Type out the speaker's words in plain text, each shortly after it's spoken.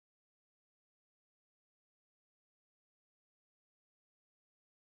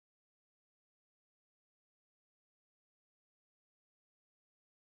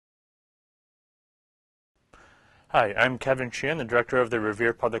Hi, I'm Kevin Sheehan, the director of the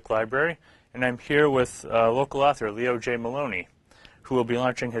Revere Public Library, and I'm here with local author Leo J Maloney, who will be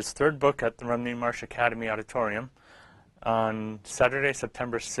launching his third book at the Rumney Marsh Academy Auditorium on Saturday,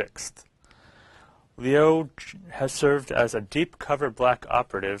 September 6th. Leo has served as a deep-cover black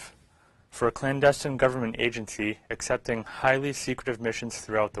operative for a clandestine government agency accepting highly secretive missions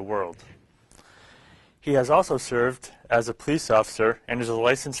throughout the world. He has also served as a police officer and is a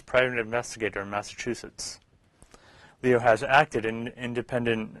licensed private investigator in Massachusetts. Leo has acted in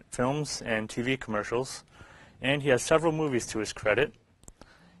independent films and TV commercials, and he has several movies to his credit,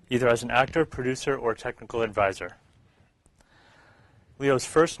 either as an actor, producer, or technical advisor. Leo's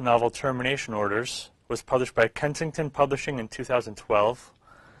first novel, Termination Orders, was published by Kensington Publishing in 2012.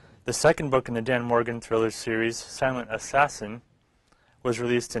 The second book in the Dan Morgan thriller series, Silent Assassin, was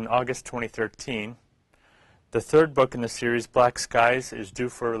released in August 2013. The third book in the series, Black Skies, is due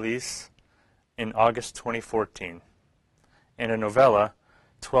for release in August 2014. And a novella,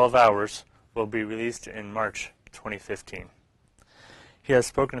 12 Hours, will be released in March 2015. He has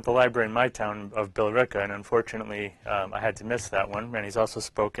spoken at the library in my town of Billerica, and unfortunately I had to miss that one. And he's also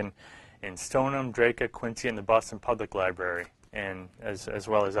spoken in Stoneham, Draca, Quincy, and the Boston Public Library, and as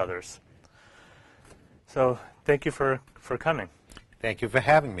well as others. So thank you for coming. Thank you for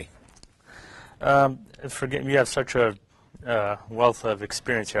having me. You have such a wealth of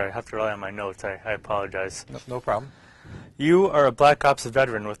experience here. I have to rely on my notes. I apologize. No problem. You are a Black Ops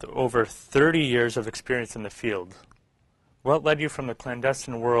veteran with over 30 years of experience in the field. What led you from the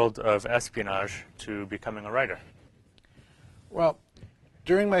clandestine world of espionage to becoming a writer? Well,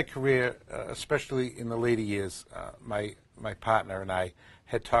 during my career, especially in the later years, my partner and I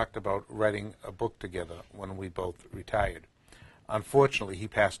had talked about writing a book together when we both retired. Unfortunately, he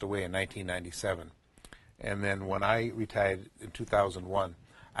passed away in 1997. And then when I retired in 2001,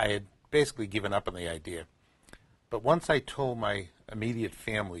 I had basically given up on the idea. But once I told my immediate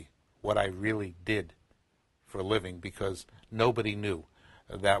family what I really did for a living, because nobody knew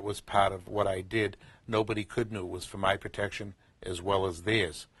that was part of what I did, nobody could know it was for my protection as well as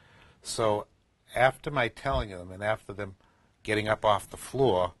theirs. So after my telling them and after them getting up off the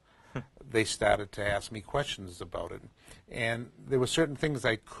floor, they started to ask me questions about it. And there were certain things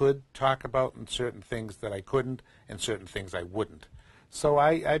I could talk about and certain things that I couldn't and certain things I wouldn't. So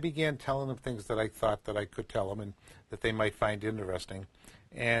I began telling them things that I thought that I could tell them and that they might find interesting.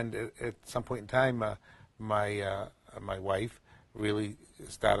 And at some point in time, my wife really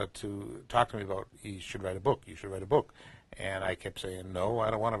started to talk to me about, you should write a book, you should write a book. And I kept saying, no, I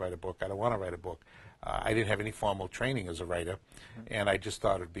don't want to write a book, I don't want to write a book. I didn't have any formal training as a writer, and I just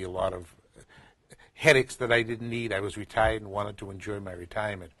thought it would be a lot of headaches that I didn't need. I was retired and wanted to enjoy my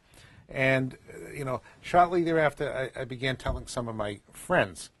retirement. And, shortly thereafter, I began telling some of my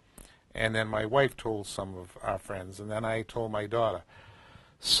friends. And then my wife told some of our friends, and then I told my daughter.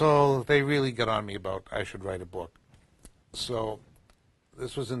 So they really got on me about I should write a book. So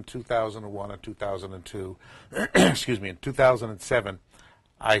this was in 2001 or 2002. Excuse me, in 2007,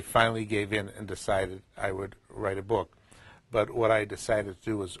 I finally gave in and decided I would write a book. But what I decided to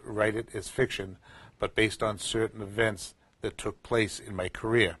do was write it as fiction, but based on certain events that took place in my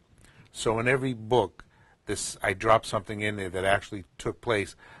career. So in every book, I dropped something in there that actually took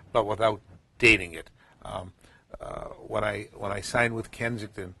place, but without dating it. When I signed with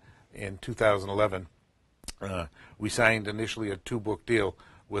Kensington in 2011, we signed initially a 2-book deal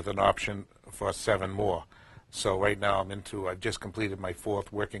with an option for 7 more. So right now I've just completed my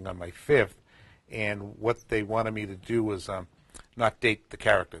 4th, working on my 5th, and what they wanted me to do was not date the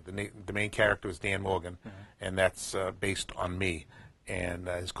character. The main character is Dan Morgan, and that's based on me. And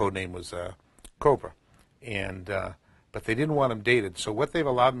his code name was Cobra. And but they didn't want him dated. So what they've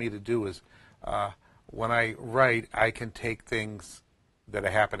allowed me to do is, when I write, I can take things that are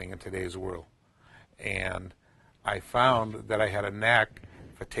happening in today's world. And I found that I had a knack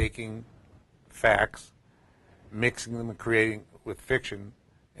for taking facts, mixing them and creating with fiction,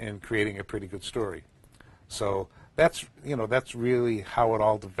 and creating a pretty good story. So that's really how it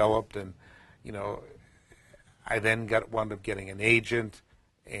all developed. And I then wound up getting an agent,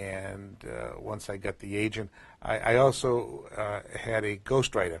 and once I got the agent, I also had a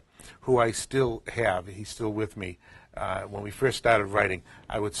ghostwriter who I still have. He's still with me. When we first started writing,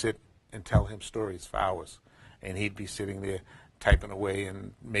 I would sit and tell him stories for hours, and he'd be sitting there typing away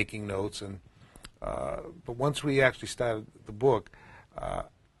and making notes. And but once we actually started the book,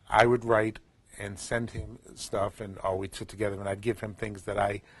 I would write and send him stuff, and we'd sit together, and I'd give him things that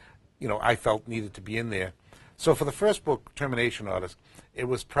I felt needed to be in there. So for the first book, Termination Orders, it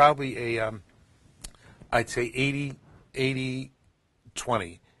was probably I'd say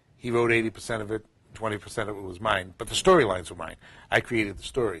 80-20. He wrote 80% of it, 20% of it was mine, but the storylines were mine. I created the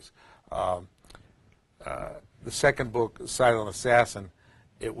stories. The second book, Silent Assassin,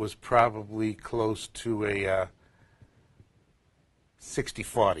 it was probably close to a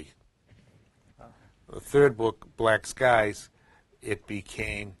 60-40. The third book, Black Skies, it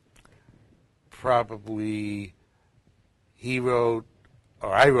became probably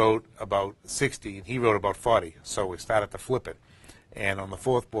I wrote about 60 and he wrote about 40, so we started to flip it. And on the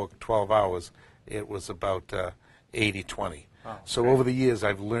fourth book, 12 Hours, it was about 80-20. Oh, so over the years,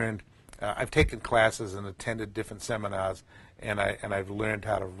 I've learned, I've taken classes and attended different seminars, and I've learned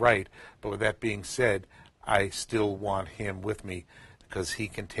how to write. But with that being said, I still want him with me because he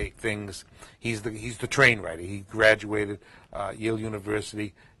can take things. He's the trained writer. He graduated Yale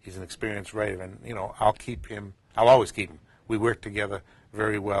University. He's an experienced writer, and I'll keep him. I'll always keep him. We work together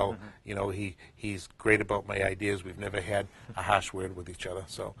very well. He's great about my ideas. We've never had a harsh word with each other.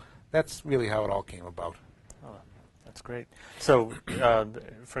 So that's really how it all came about. Oh, that's great. So,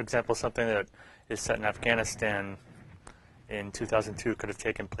 for example, something that is set in Afghanistan in 2002 could have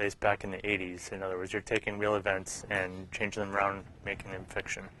taken place back in the 80s. In other words, you're taking real events and changing them around, making them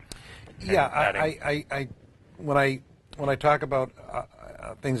fiction. Yeah, I when I talk about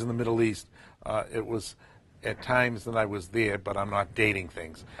things in the Middle East, it was at times that I was there, but I'm not dating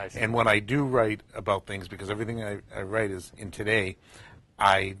things. And when I do write about things, because everything I write is in today,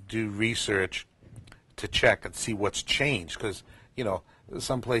 I do research to check and see what's changed. Because,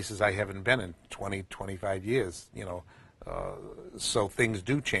 some places I haven't been in 20, 25 years, so things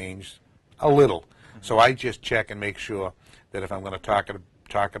do change a little. So I just check and make sure that if I'm going to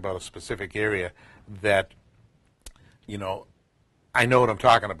talk about a specific area, that, I know what I'm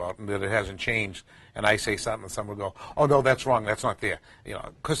talking about and that it hasn't changed. And I say something and someone will go, oh, no, that's wrong, that's not there.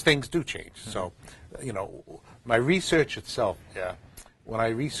 Because things do change. So, my research itself, when I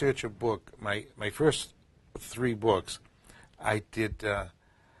research a book, my first 3 books, I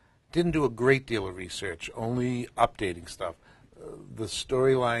didn't do a great deal of research, only updating stuff. The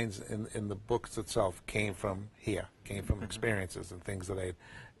storylines in the books itself came from experiences and things that I had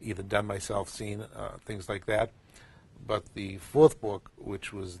either done myself, seen, things like that. But the fourth book,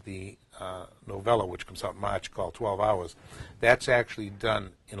 which was the novella, which comes out in March, called 12 Hours, that's actually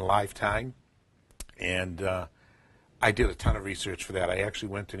done in live time. And I did a ton of research for that. I actually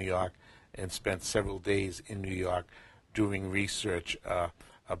went to New York and spent several days in New York doing research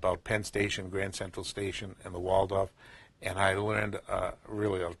about Penn Station, Grand Central Station, and the Waldorf. And I learned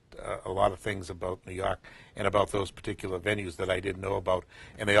really a lot of things about New York and about those particular venues that I didn't know about.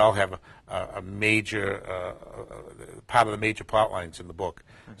 And they all have a major part of the major plot lines in the book.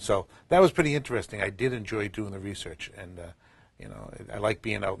 So that was pretty interesting. I did enjoy doing the research, and I like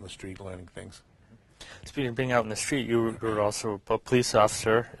being out in the street learning things. Speaking of being out in the street, you were also a police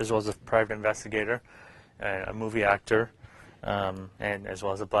officer as well as a private investigator, a movie actor, and as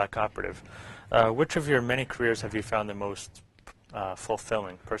well as a black operative. Which of your many careers have you found the most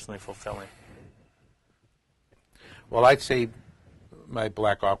personally fulfilling? Well, I'd say my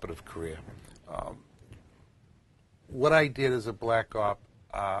black operative career. What I did as a black op,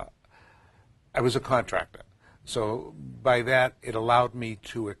 I was a contractor. So by that, it allowed me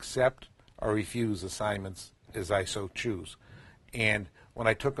to accept or refuse assignments as I so choose. And when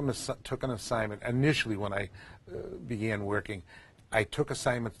I took an assignment, initially when I began working, I took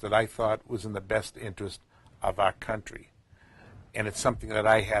assignments that I thought was in the best interest of our country. And it's something that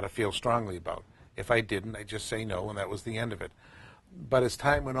I had to feel strongly about. If I didn't, I'd just say no, and that was the end of it. But as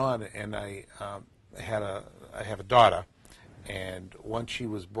time went on, and I have a daughter, and once she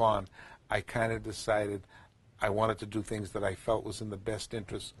was born, I kind of decided I wanted to do things that I felt was in the best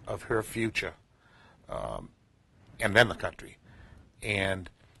interest of her future, and then the country. And,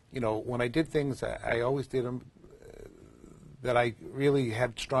 when I did things, I always did them that I really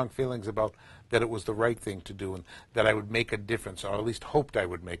had strong feelings about, that it was the right thing to do and that I would make a difference, or at least hoped I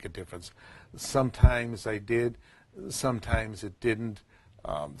would make a difference. Sometimes I did, sometimes it didn't.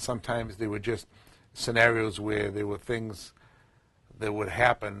 Sometimes there were just scenarios where there were things that would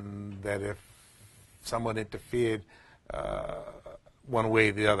happen that if someone interfered one way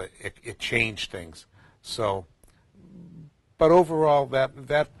or the other, it changed things. So, but overall, that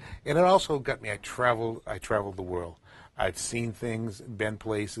and it also got me. I traveled the world. I'd seen things, been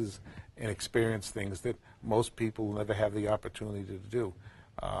places, and experienced things that most people never have the opportunity to do.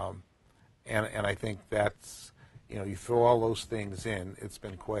 And I think that's, you throw all those things in, it's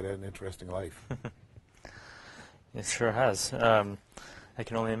been quite an interesting life. It sure has. I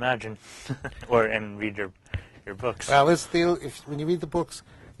can only imagine, and read your books. Well, when you read the books,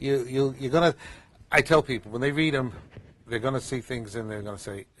 you're gonna. I tell people when they read them, they're going to see things and they're going to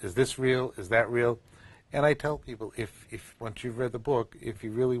say, is this real? Is that real? And I tell people, if once you've read the book, if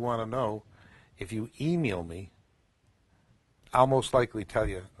you really want to know, if you email me, I'll most likely tell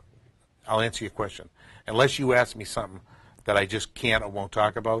you, I'll answer your question. Unless you ask me something that I just can't or won't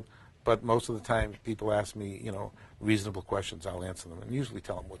talk about. But most of the time, people ask me, reasonable questions, I'll answer them. And usually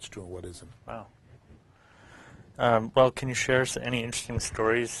tell them what's true and what isn't. Wow. Well, can you share any interesting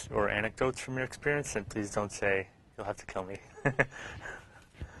stories or anecdotes from your experience? And please don't say, you'll have to kill me.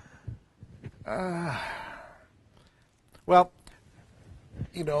 Well,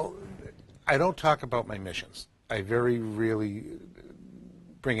 I don't talk about my missions. I very rarely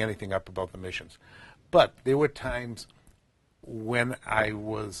bring anything up about the missions. But there were times when I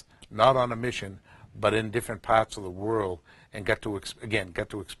was not on a mission, but in different parts of the world, and got to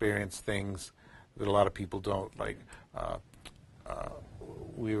experience things that a lot of people don't. Like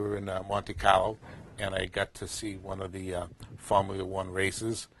we were in Monte Carlo, and I got to see one of the Formula One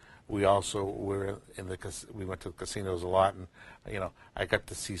races. We also were we went to the casinos a lot, and I got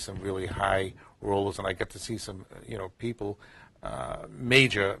to see some really high rollers, and I got to see some people,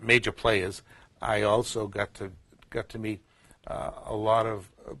 major players. I also got to meet a lot of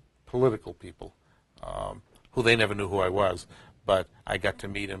political people who they never knew who I was, but I got to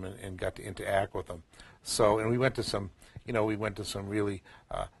meet them and got to interact with them. So, and we went to some really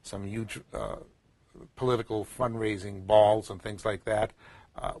some huge political fundraising balls and things like that,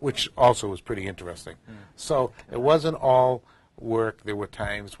 which also was pretty interesting. So it wasn't all work. There were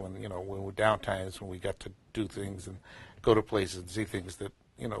times when when we were down times when we got to do things and go to places and see things that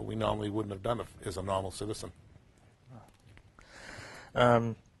we normally wouldn't have done as a normal citizen.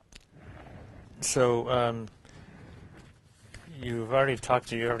 You've already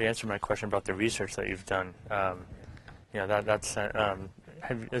you already answered my question about the research that you've done.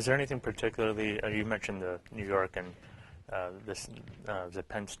 Is there anything particularly, you mentioned the New York and the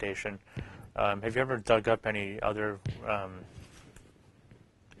Penn Station. Have you ever dug up any other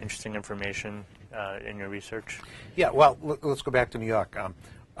interesting information in your research? Yeah, well, let's go back to New York.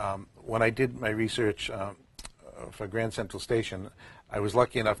 When I did my research for Grand Central Station, I was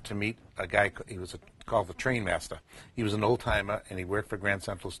lucky enough to meet a guy. He was called the Train Master. He was an old-timer, and he worked for Grand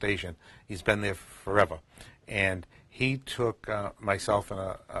Central Station. He's been there forever. And he took myself and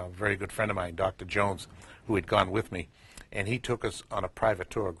a very good friend of mine, Dr. Jones, who had gone with me, and he took us on a private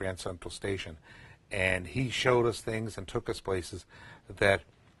tour of Grand Central Station. And he showed us things and took us places that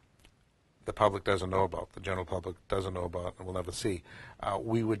the public doesn't know about, the general public doesn't know about, and will never see.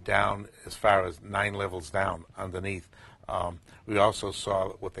 We were down as far as 9 levels down underneath. We also saw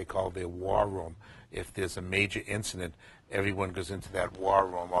what they call their war room. If there's a major incident, everyone goes into that war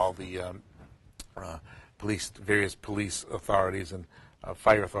room. All the various police authorities and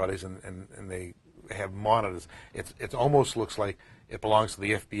fire authorities, and they have monitors. It almost looks like it belongs to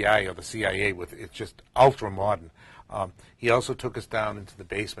the FBI or the CIA. It's just ultra modern. He also took us down into the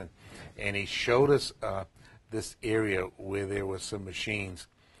basement, and he showed us this area where there were some machines,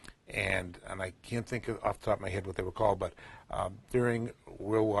 and I can't think off the top of my head what they were called, but during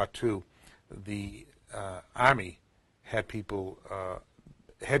World War II, the Army had people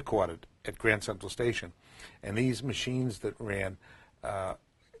headquartered at Grand Central Station, and these machines that ran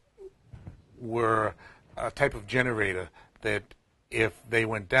were a type of generator that if they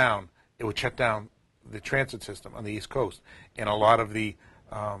went down, it would shut down the transit system on the East Coast. And a lot of the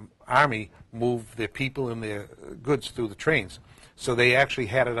Army moved their people and their goods through the trains. So they actually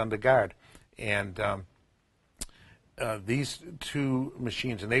had it under guard. And these two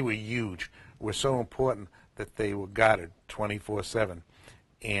machines, and they were huge, were so important that they were guarded 24/7.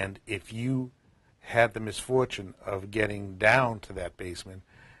 And if you had the misfortune of getting down to that basement,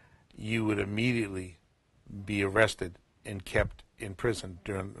 you would immediately be arrested and kept in prison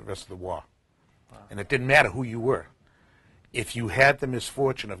during the rest of the war. Wow. And it didn't matter who you were. If you had the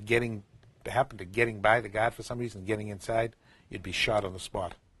misfortune of getting by the guard for some reason, getting inside, you'd be shot on the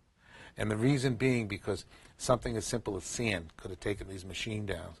spot. And the reason being because something as simple as sand could have taken these machine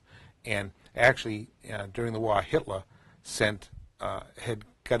downs. And actually, during the war, Hitler had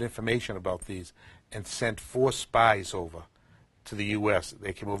got information about these and sent 4 spies over to the U.S.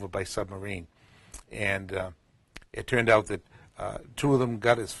 They came over by submarine. And it turned out that two of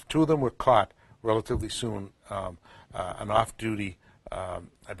them were caught relatively soon. An off-duty,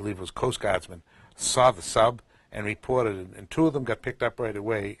 I believe it was Coast Guardsman, saw the sub and reported it, and 2 of them got picked up right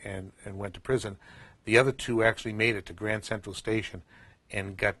away and went to prison. The other 2 actually made it to Grand Central Station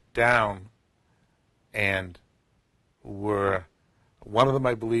and got down and one of them,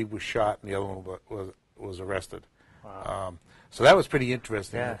 I believe, was shot, and the other one was arrested. Wow. So that was pretty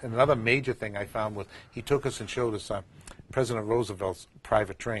interesting. Yeah. And another major thing I found was he took us and showed us President Roosevelt's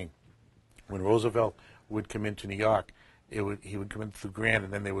private train. When Roosevelt would come into New York, he would come in through Grand,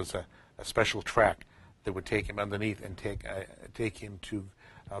 and then there was a special track that would take him underneath and take him to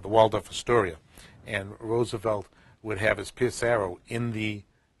the Waldorf Astoria. And Roosevelt would have his Pierce-Arrow in the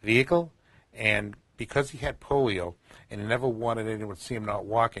vehicle, and because he had polio and he never wanted anyone to see him not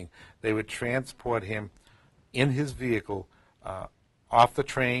walking, they would transport him in his vehicle off the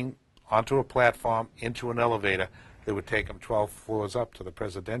train onto a platform into an elevator that would take him 12 floors up to the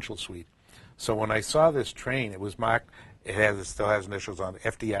presidential suite. So when I saw this train, it was marked. It still has initials on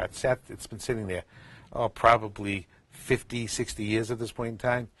FDR. It's been sitting there, probably 50, 60 years at this point in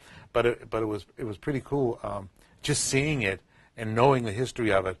time. But it was pretty cool, just seeing it and knowing the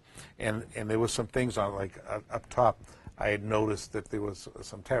history of it. And there was some things on, like up top. I had noticed that there was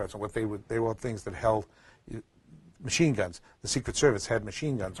some turrets, and they were things that held machine guns. The Secret Service had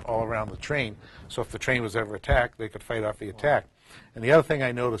machine guns all around the train, so if the train was ever attacked, they could fight off the attack. And the other thing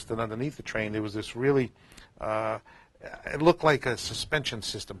I noticed, that underneath the train, there was this really, it looked like a suspension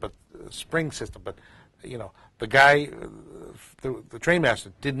system, but a spring system, but the guy, the train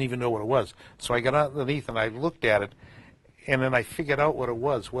master, didn't even know what it was. So I got underneath and I looked at it, and then I figured out what it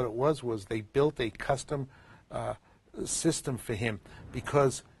was. What it was they built a custom system for him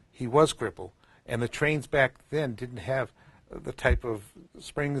because he was crippled, and the trains back then didn't have the type of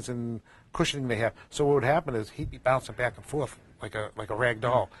springs and cushioning they have. So what would happen is he'd be bouncing back and forth like a rag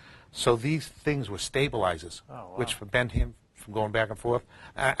doll. So these things were stabilizers, which prevent him from going back and forth.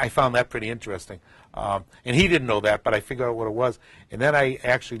 I found that pretty interesting. And he didn't know that, but I figured out what it was. And then I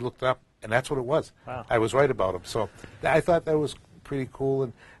actually looked up, and that's what it was. Wow. I was right about him. So I thought that was pretty cool.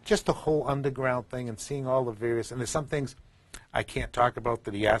 And just the whole underground thing and seeing all the various, and there's some things I can't talk about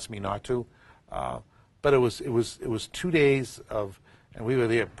that he asked me not to. But it was 2 days of, and we were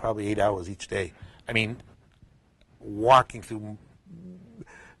there probably 8 hours each day. I mean, walking through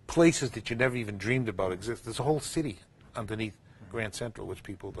places that you never even dreamed about exist. There's a whole city underneath Grand Central, which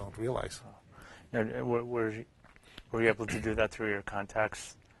people don't realize. Now, were you able to do that through your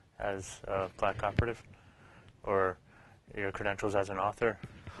contacts as a black operative, or your credentials as an author?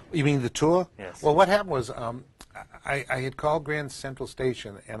 You mean the tour? Yes. Well, what happened was I had called Grand Central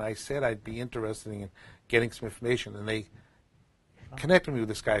Station, and I said I'd be interested in getting some information, and they connected me with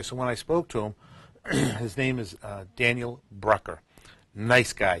this guy. So when I spoke to him, his name is Daniel Brucker.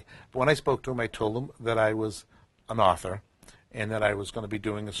 Nice guy. But when I spoke to him, I told him that I was an author and that I was going to be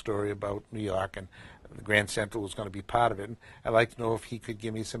doing a story about New York, and the Grand Central was going to be part of it. And I'd like to know if he could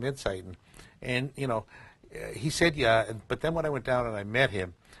give me some insight. And he said, yeah. But then when I went down and I met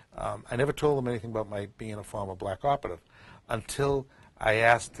him, I never told him anything about my being a former black operative until I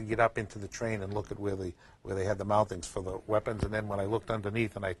asked to get up into the train and look at where they had the mountings for the weapons. And then when I looked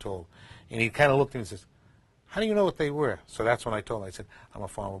underneath, and I told, and he kind of looked at me and says, "How do you know what they were?" So that's when I told him. I said, "I'm a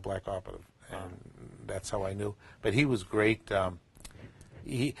former black operative," and that's how I knew. But he was great.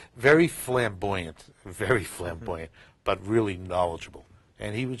 He very flamboyant, but really knowledgeable.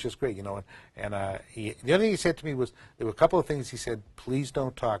 And he was just great, And the other thing he said to me was, there were a couple of things he said, please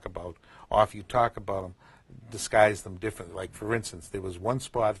don't talk about, or if you talk about them, disguise them differently. Like, for instance, there was one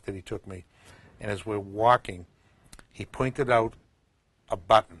spot that he took me, and as we're walking, he pointed out a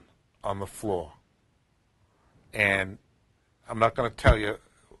button on the floor. And I'm not going to tell you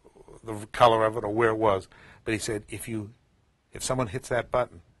the color of it or where it was, but he said, if someone hits that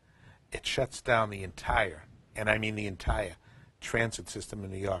button, it shuts down the entire, and I mean the entire, transit system in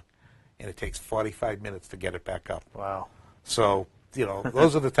New York, and it takes 45 minutes to get it back up. Wow. So,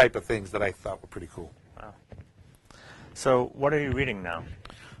 those are the type of things that I thought were pretty cool. Wow. So, what are you reading now?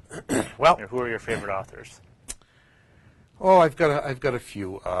 Well, who are your favorite authors? Oh, I've got a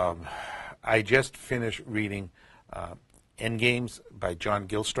few. I just finished reading Endgames by John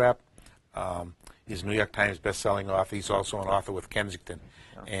Gilstrap. He's a New York Times best-selling author. He's also an author with Kensington.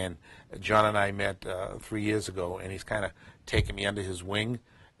 Oh. And John and I met 3 years ago, and he's kind of taken me under his wing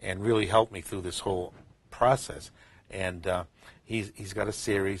and really helped me through this whole process. And he's got a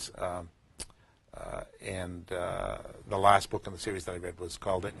series, and the last book in the series that I read was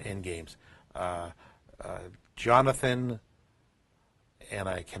called Endgames. Jonathan, and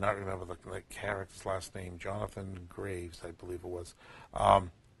I cannot remember the character's last name, Jonathan Graves, I believe it was.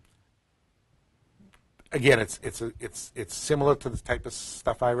 Again, it's similar to the type of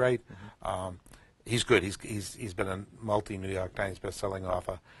stuff I write. Mm-hmm. He's good. He's been a New York Times best-selling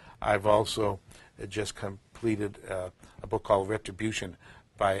author. I've also just completed a book called Retribution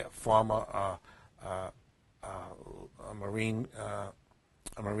by a former a Marine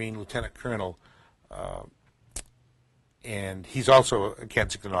lieutenant colonel and he's also a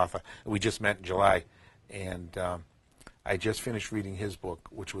Kensington author. We just met in July, and I just finished reading his book,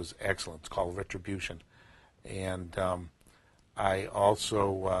 which was excellent. It's called Retribution, and I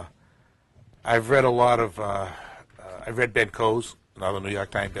also I've read a lot of I've read Ben Coe's, another New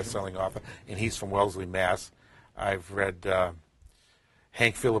York Times best-selling author, and he's from Wellesley, Mass. I've read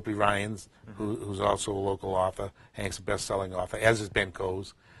Hank Phillippe Ryan's, who's also a local author. Hank's a best-selling author, as is Ben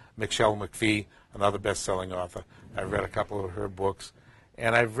Coe's. Michelle McPhee, another best-selling author. I've read a couple of her books.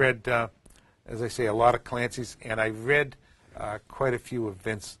 And I've read, as I say, a lot of Clancy's, and I've read quite a few of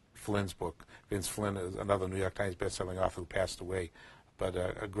Vince Flynn's book. Vince Flynn is another New York Times best-selling author who passed away, but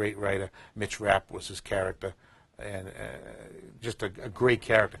a great writer. Mitch Rapp was his character, and just a great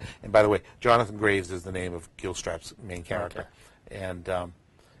character. And by the way, Jonathan Graves is the name of Gilstrap's main character. Okay. And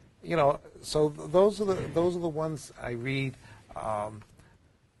you know, so those are the ones I read.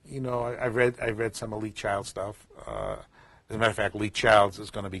 You know, I read some of Lee Child stuff. As a matter of fact, Lee Childs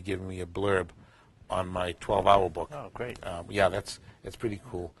is going to be giving me a blurb on my 12-hour book. Oh, great. Yeah, that's pretty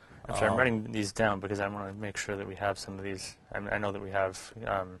cool. I'm writing these down because I want to make sure that we have some of these. I know that we have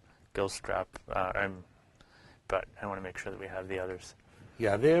Gilstrap, but I want to make sure that we have the others.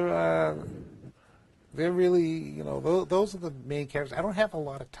 Yeah, they're really, you know, those are the main characters. I don't have a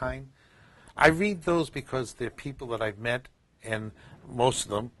lot of time. I read those because they're people that I've met, and most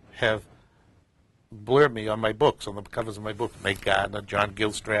of them have blurbed me on my books, on the covers of my book. Nate Gardner, John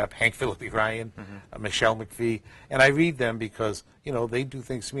Gilstrap, Hank Phillippe Ryan, Michelle McPhee, and I read them because, you know, they do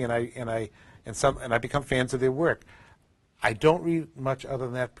things to me, and I become fans of their work. I don't read much other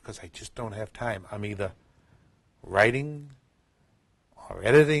than that because I just don't have time. I'm either writing or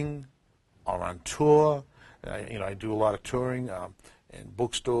editing or on tour. You know, I do a lot of touring in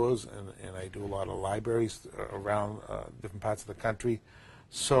bookstores, and I do a lot of libraries around different parts of the country.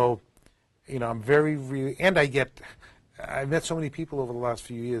 So, you know, I'm I've met so many people over the last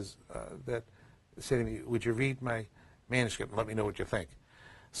few years that say to me, would you read my manuscript and let me know what you think?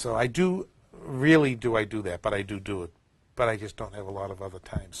 So I do that, but I do it. But I just don't have a lot of other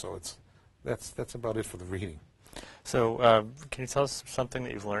time, so that's about it for the reading. So can you tell us something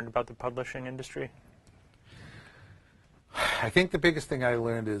that you've learned about the publishing industry? I think the biggest thing I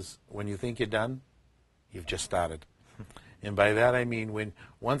learned is when you think you're done, you've just started. And by that I mean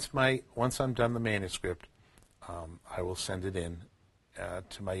once I'm done the manuscript, I will send it in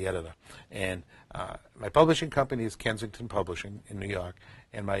to my editor. And my publishing company is Kensington Publishing in New York,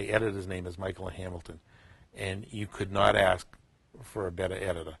 and my editor's name is Michael Hamilton. And you could not ask for a better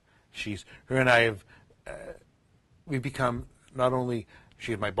editor. Her and I have we've become, not only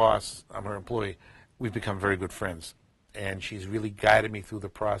she is my boss, I'm her employee, we've become very good friends. And she's really guided me through the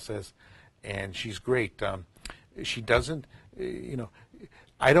process, and she's great. She doesn't, you know,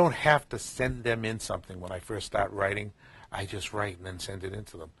 I don't have to send them in something when I first start writing. I just write and then send it in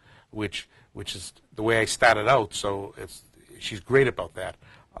to them, which is the way I started out. So she's great about that.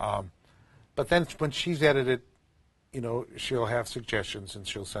 But then when she's edited, you know, she'll have suggestions and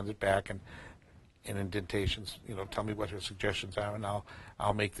she'll send it back and indentations. You know, tell me what her suggestions are, and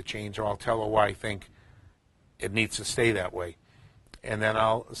I'll make the change, or I'll tell her why I think it needs to stay that way. And then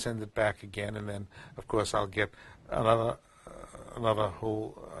I'll send it back again, and then, of course, I'll get another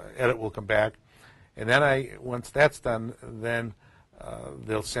whole edit will come back. And then once that's done, then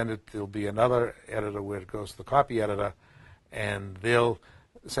they'll send it, there'll be another editor where it goes to the copy editor, and they'll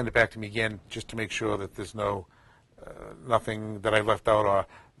send it back to me again just to make sure that there's nothing that I left out, or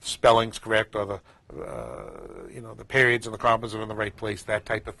spelling's correct, or the periods and the commas are in the right place, that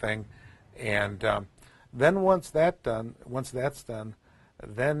type of thing. And then once that's done,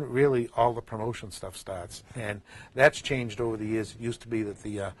 then really all the promotion stuff starts. And that's changed over the years. It used to be that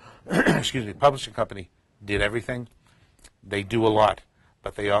the publishing company did everything. They do a lot,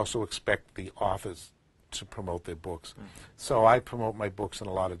 but they also expect the authors to promote their books. So I promote my books in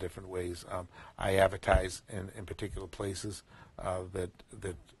a lot of different ways. I advertise in particular places that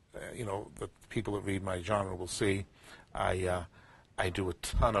you know, the people that read my genre will see. I do a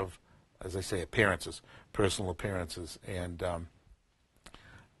ton of, as I say, appearances, personal appearances, and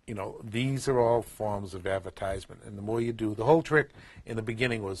you know, these are all forms of advertisement. And the more you do, the whole trick in the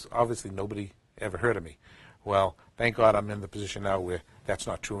beginning was obviously nobody ever heard of me. Well, thank God I'm in the position now where that's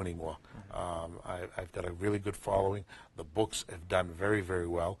not true anymore. I've got a really good following. The books have done very, very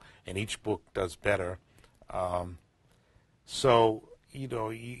well, and each book does better. So, you know,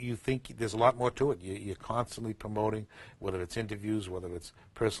 you think there's a lot more to it. You're constantly promoting, whether it's interviews, whether it's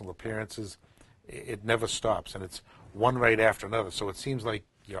personal appearances. It never stops, and it's one right after another. So it seems like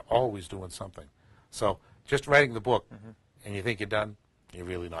you're always doing something. So just writing the book, and you think you're done, you're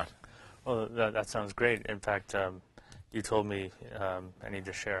really not. Well, that sounds great. In fact, you told me, I need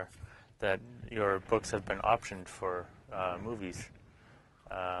to share, that your books have been optioned for movies,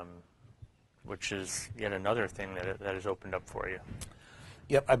 which is yet another thing that has opened up for you.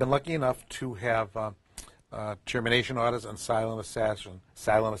 Yep, I've been lucky enough to have Termination Orders and Silent Assassin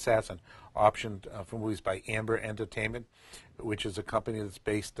optioned for movies by Amber Entertainment, which is a company that's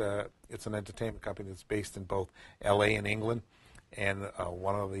based, it's an entertainment company that's based in both L.A. and England, and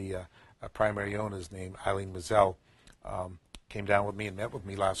one of the primary owners, named Eileen Mazzell, came down with me and met with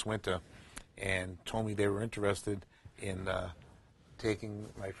me last winter and told me they were interested in taking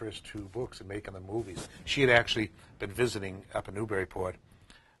my first two books and making them movies. She had actually been visiting up in Newburyport,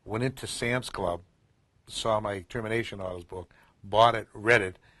 went into Sam's Club, saw my Termination Orders book, bought it, read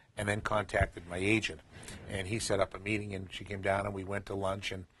it, and then contacted my agent. And he set up a meeting, and she came down, and we went to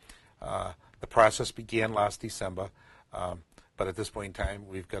lunch, and the process began last December. But at this point in time,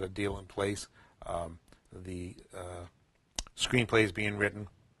 we've got a deal in place. The screenplay is being written,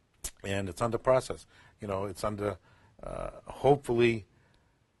 and it's under process. You know, it's under, hopefully,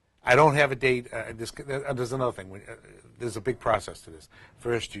 I don't have a date. There's another thing. There's a big process to this.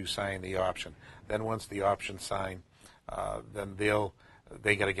 First, you sign the option. Then once the option's signed, then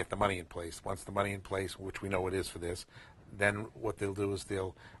they got to get the money in place. Once the money in place, which we know it is for this, then what they'll do is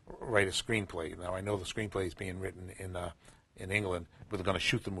they'll write a screenplay. Now, I know the screenplay is being written in England, but they're going to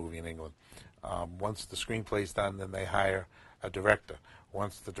shoot the movie in England. Once the screenplay's done, then they hire a director.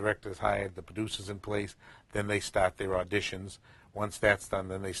 Once the director is hired, the producer's in place, then they start their auditions. Once that's done,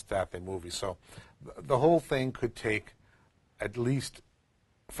 then they start their movie. So the whole thing could take at least,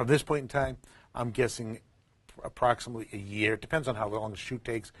 from this point in time, I'm guessing approximately a year. It depends on how long the shoot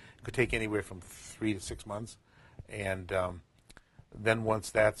takes. It could take anywhere from 3 to 6 months. And then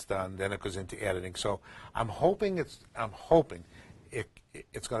once that's done, then it goes into editing. So I'm hoping it's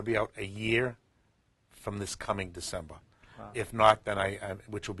going to be out a year from this coming December. Wow. If not, then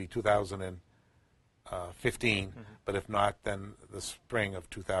which will be 2015. But if not, then the spring of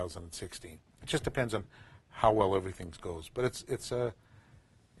 2016. It just depends on how well everything goes. But it's a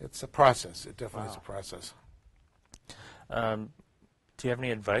process. It definitely is a process. Do you have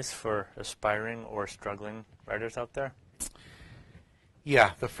any advice for aspiring or struggling writers out there?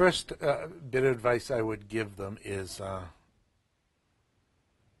 Yeah, the first bit of advice I would give them is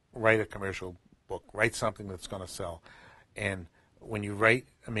write a commercial book. Write something that's going to sell. And when you write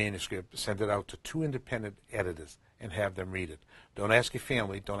a manuscript, send it out to 2 independent editors and have them read it. Don't ask your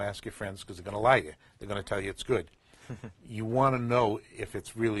family, don't ask your friends, because they're going to lie to you. They're going to tell you it's good. You want to know if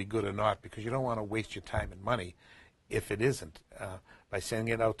it's really good or not, because you don't want to waste your time and money if it isn't. By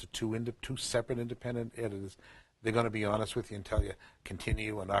sending it out to two separate independent editors, they're going to be honest with you and tell you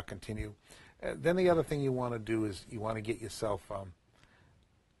continue or not continue. Then the other thing you want to do is you want to get yourself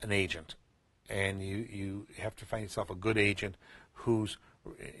an agent. And you have to find yourself a good agent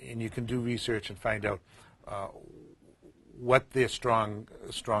and you can do research and find out what their strong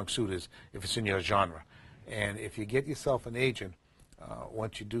suit is, if it's in your genre. And if you get yourself an agent,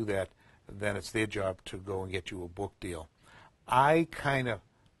 once you do that, then it's their job to go and get you a book deal. I kind of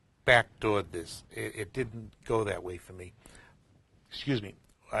backdoored this. It didn't go that way for me. Excuse me.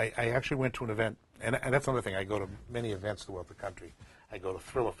 I actually went to an event, and that's another thing. I go to many events throughout the country. I go to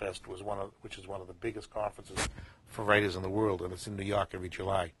Thriller Fest, which is one of the biggest conferences for writers in the world, and it's in New York every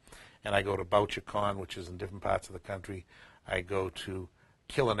July. And I go to BoucherCon, which is in different parts of the country. I go to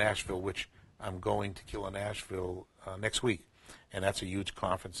Killer Nashville, which I'm going to Killer Nashville next week, and that's a huge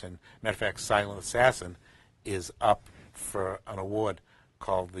conference. And matter of fact, Silent Assassin is up for an award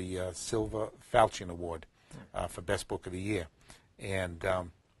called the Silver Falchion Award for Best Book of the Year. And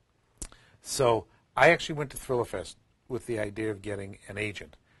so I actually went to Thriller Fest with the idea of getting an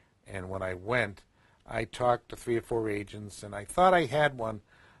agent. And when I went, I talked to 3 or 4 agents, and I thought I had one,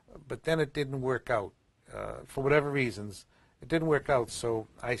 but then it didn't work out. For whatever reasons, it didn't work out. So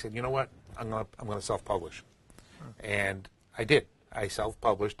I said, you know what, I'm going to self-publish. And I did. I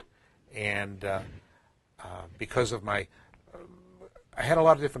self-published, and because of my... I had a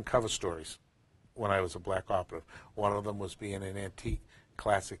lot of different cover stories when I was a black operative. One of them was being an antique,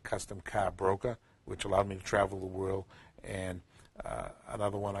 classic, custom car broker, which allowed me to travel the world. And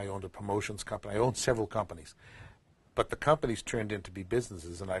another one, I owned a promotions company. I owned several companies. But the companies turned into be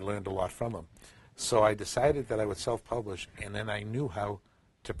businesses, and I learned a lot from them. So I decided that I would self-publish, and then I knew how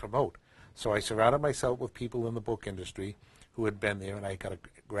to promote. So I surrounded myself with people in the book industry who had been there, and I got a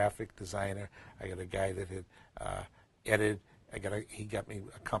graphic designer. I got a guy that had edited. He got me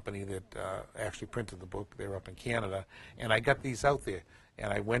a company that actually printed the book. They're up in Canada. And I got these out there.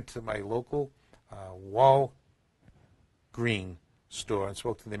 And I went to my local Walgreen store and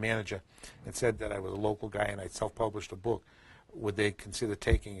spoke to the manager and said that I was a local guy and I self-published a book. Would they consider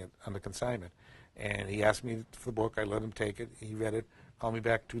taking it under consignment? And he asked me for the book. I let him take it. He read it, called me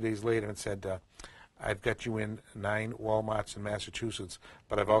back 2 days later and said, I've got you in 9 Walmarts in Massachusetts,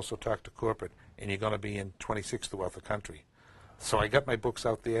 but I've also talked to corporate, and you're going to be in 26 throughout the country. So I got my books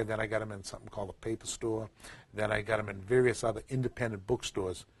out there. Then I got them in something called a paper store. Then I got them in various other independent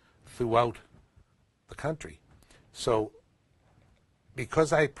bookstores throughout the country. So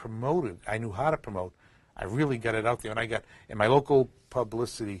because I promoted, I knew how to promote, I really got it out there. And I got, in my local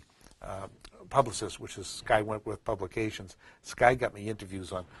publicist, which is Sky Wentworth Publications, Sky got me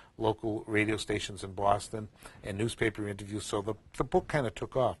interviews on local radio stations in Boston and newspaper interviews. So the book kind of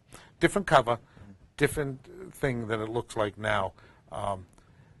took off. Different cover, different thing than it looks like now.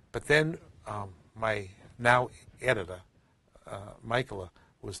 But then my now editor, Michaela,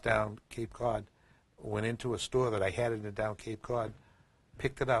 was down Cape Cod, went into a store that I had it in down Cape Cod,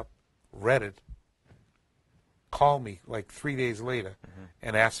 picked it up, read it, called me like 3 days later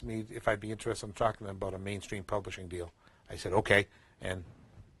and asked me if I'd be interested in talking to them about a mainstream publishing deal. I said, okay, and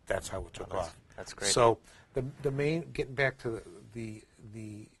that's how it took off. That's great. So the main, getting back to the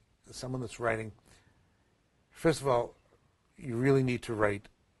someone that's writing, first of all, you really need to write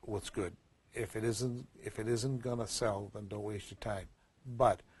what's good. If it isn't going to sell, then don't waste your time.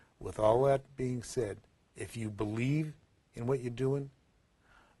 But with all that being said, if you believe in what you're doing,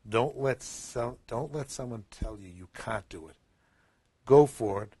 don't let someone tell you you can't do it. Go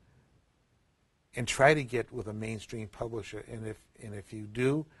for it, and try to get with a mainstream publisher. And if you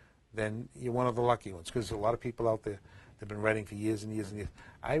do, then you're one of the lucky ones. Because a lot of people out there that've been writing for years and years and years.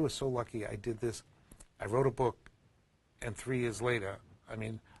 I was so lucky. I did this. I wrote a book, and 3 years later, I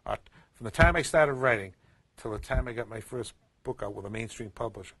mean, from the time I started writing till the time I got my first book out with a mainstream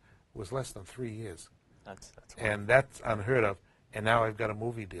publisher was less than 3 years. That's and that's unheard of. And now I've got a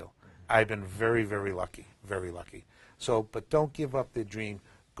movie deal. I've been very, very lucky, very lucky. So, but don't give up the dream.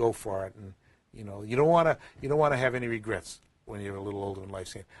 Go for it, and you don't want to have any regrets when you're a little older in life.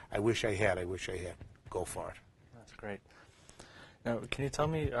 Saying, "I wish I had. I wish I had." Go for it. That's great. Now, can you tell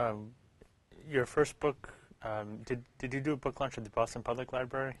me your first book? Did you do a book launch at the Boston Public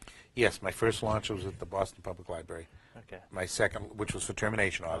Library? Yes, my first launch was at the Boston Public Library. Okay. My second, which was for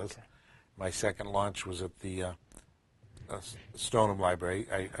termination orders. Okay. My second launch was at the Stoneham Library.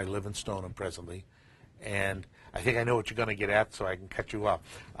 I live in Stoneham presently, and I think I know what you're going to get at, so I can cut you off.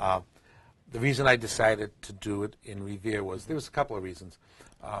 The reason I decided to do it in Revere was there was a couple of reasons.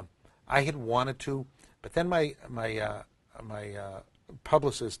 I had wanted to, but then my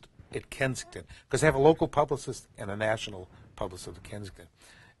publicist at Kensington, because I have a local publicist and a national publicist at Kensington,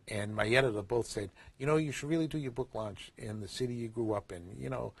 and my editor both said, you should really do your book launch in the city you grew up in,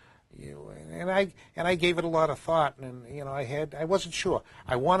 and I gave it a lot of thought, and I wasn't sure.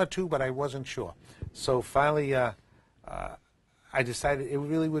 I wanted to, but I wasn't sure. So finally, I decided it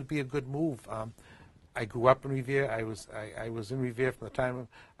really would be a good move. I grew up in Revere. I was in Revere from the time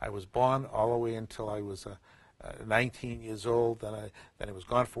I was born all the way until I was 19 years old. Then I was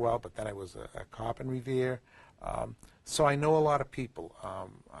gone for a while, but then I was a cop in Revere. So I know a lot of people.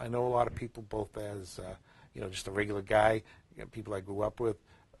 I know a lot of people both as just a regular guy, people I grew up with.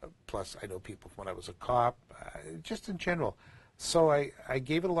 Plus, I know people from when I was a cop, just in general. So I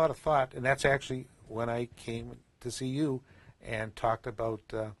gave it a lot of thought, and that's actually when I came to see you and talked about,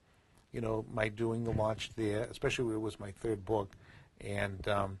 my doing the launch there, especially when it was my third book. And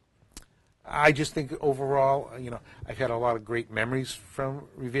I just think overall, I've had a lot of great memories from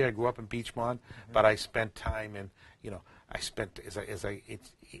Revere. I grew up in Beachmont, but I spent time in, as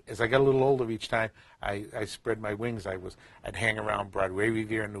I got a little older each time, I spread my wings. I'd hang around Broadway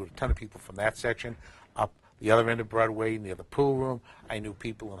Revere and knew a ton of people from that section. Up the other end of Broadway near the pool room, I knew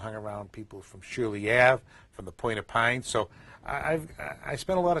people and hung around people from Shirley Ave, from the Point of Pines. So I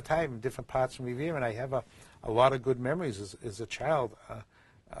spent a lot of time in different parts of Revere, and I have a lot of good memories as a child.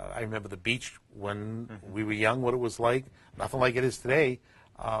 I remember the beach when we were young, what it was like. Nothing like it is today.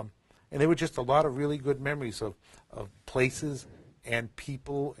 And there were just a lot of really good memories of places and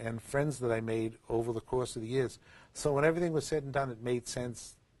people and friends that I made over the course of the years. So when everything was said and done, it made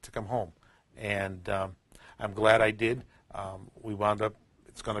sense to come home. And I'm glad I did. We wound up,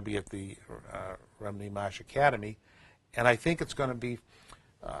 it's going to be at the Romney Marsh Academy. And I think it's going to be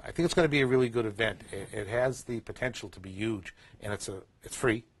a really good event. It has the potential to be huge, and it's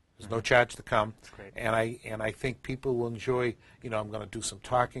free. There's no charge to come. That's great. And I think people will enjoy. I'm going to do some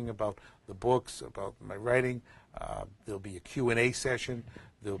talking about the books, about my writing. There'll be a Q&A session.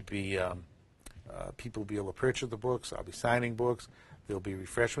 There'll be people will be able to purchase the books. I'll be signing books. There'll be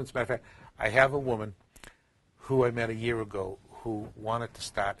refreshments. Matter of fact, I have a woman who I met a year ago who wanted to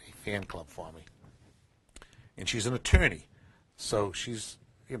start a fan club for me. And she's an attorney, so she's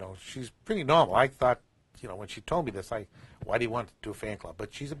pretty normal. I thought, when she told me this, why do you want to do a fan club?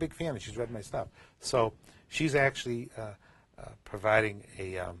 But she's a big fan, and she's read my stuff. So she's actually providing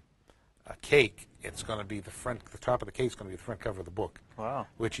a cake. It's going to be the top of the cake is going to be the front cover of the book. Wow.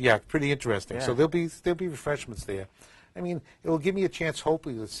 Which, pretty interesting. Yeah. So there'll be refreshments there. I mean, it will give me a chance,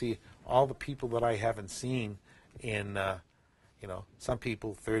 hopefully, to see all the people that I haven't seen in, some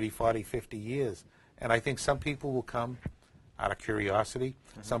people 30, 40, 50 years. And I think some people will come out of curiosity.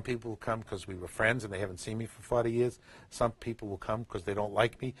 Mm-hmm. Some people will come because we were friends and they haven't seen me for 40 years. Some people will come because they don't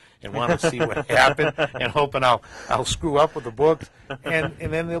like me and want to see what happened and hoping I'll screw up with the books. And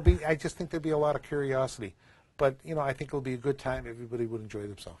then I just think there'll be a lot of curiosity. But, I think it'll be a good time. Everybody would enjoy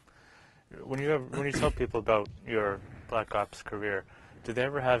themselves. When you tell people about your Black Ops career, do they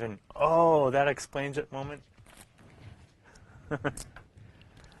ever have an, oh, that explains it moment?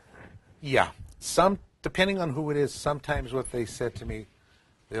 Yeah. Depending on who it is, sometimes what they said to me,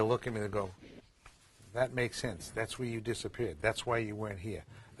 they'll look at me and go, that makes sense. That's where you disappeared. That's why you weren't here.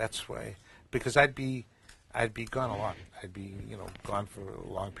 That's why. Because I'd be gone a lot. I'd be, gone for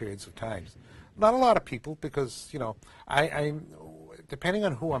long periods of times. Not a lot of people because, I'm depending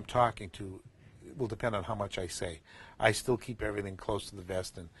on who I'm talking to, it will depend on how much I say. I still keep everything close to the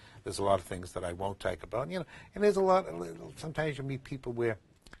vest, and there's a lot of things that I won't talk about. And there's a lot. Sometimes you meet people where,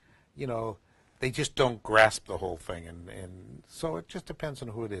 they just don't grasp the whole thing, and so it just depends on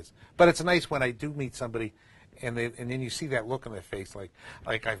who it is. But it's nice when I do meet somebody, and then you see that look on their face,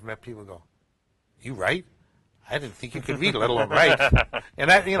 like I've met people go, "You write? I didn't think you could read, let alone write."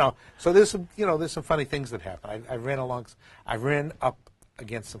 And that, so there's some funny things that happen. I ran up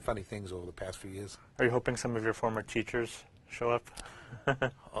against some funny things over the past few years. Are you hoping some of your former teachers show up?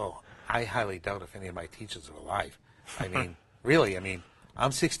 Oh, I highly doubt if any of my teachers are alive. I mean, really,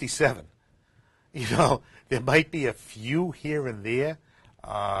 I'm 67. There might be a few here and there.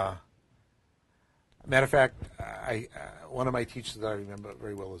 Matter of fact, one of my teachers that I remember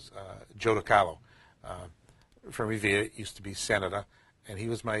very well is Joe DiCarlo from Revere. Used to be senator, and he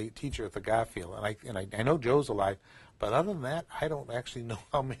was my teacher at the Garfield. And I know Joe's alive, but other than that, I don't actually know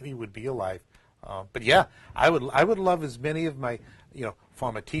how many would be alive. But yeah, I would love as many of my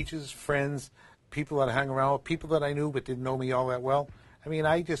former teachers, friends, people that I hung around with, people that I knew but didn't know me all that well.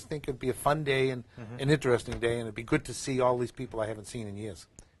 I just think it'd be a fun day and an interesting day, and it'd be good to see all these people I haven't seen in years.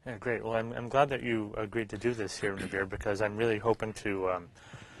 Yeah, great. Well, I'm glad that you agreed to do this here in Revere because I'm really hoping to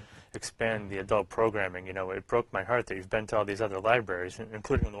expand the adult programming. It broke my heart that you've been to all these other libraries,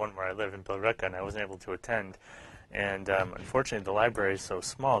 including the one where I live in Billerica, and I wasn't able to attend. And unfortunately, the library is so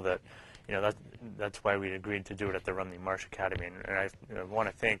small that that's why we agreed to do it at the Rumney Marsh Academy. And I want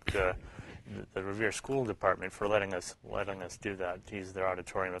to thank the Revere School Department for letting us do that, to use their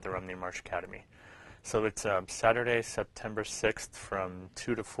auditorium at the Rumney Marsh Academy. So it's Saturday, September 6th from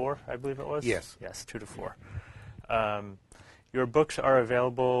 2 to 4, I believe it was? Yes. Yes, 2 to 4. Your books are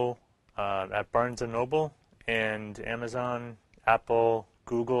available at Barnes & Noble and Amazon, Apple,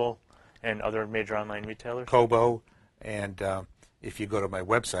 Google, and other major online retailers? Kobo, and if you go to my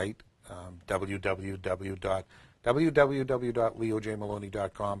website,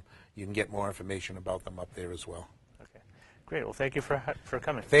 www.leojmaloney.com, you can get more information about them up there as well. Okay, great. Well, thank you for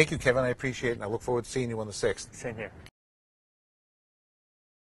coming. Thank you, Kevin. I appreciate it, and I look forward to seeing you on the 6th. Same here.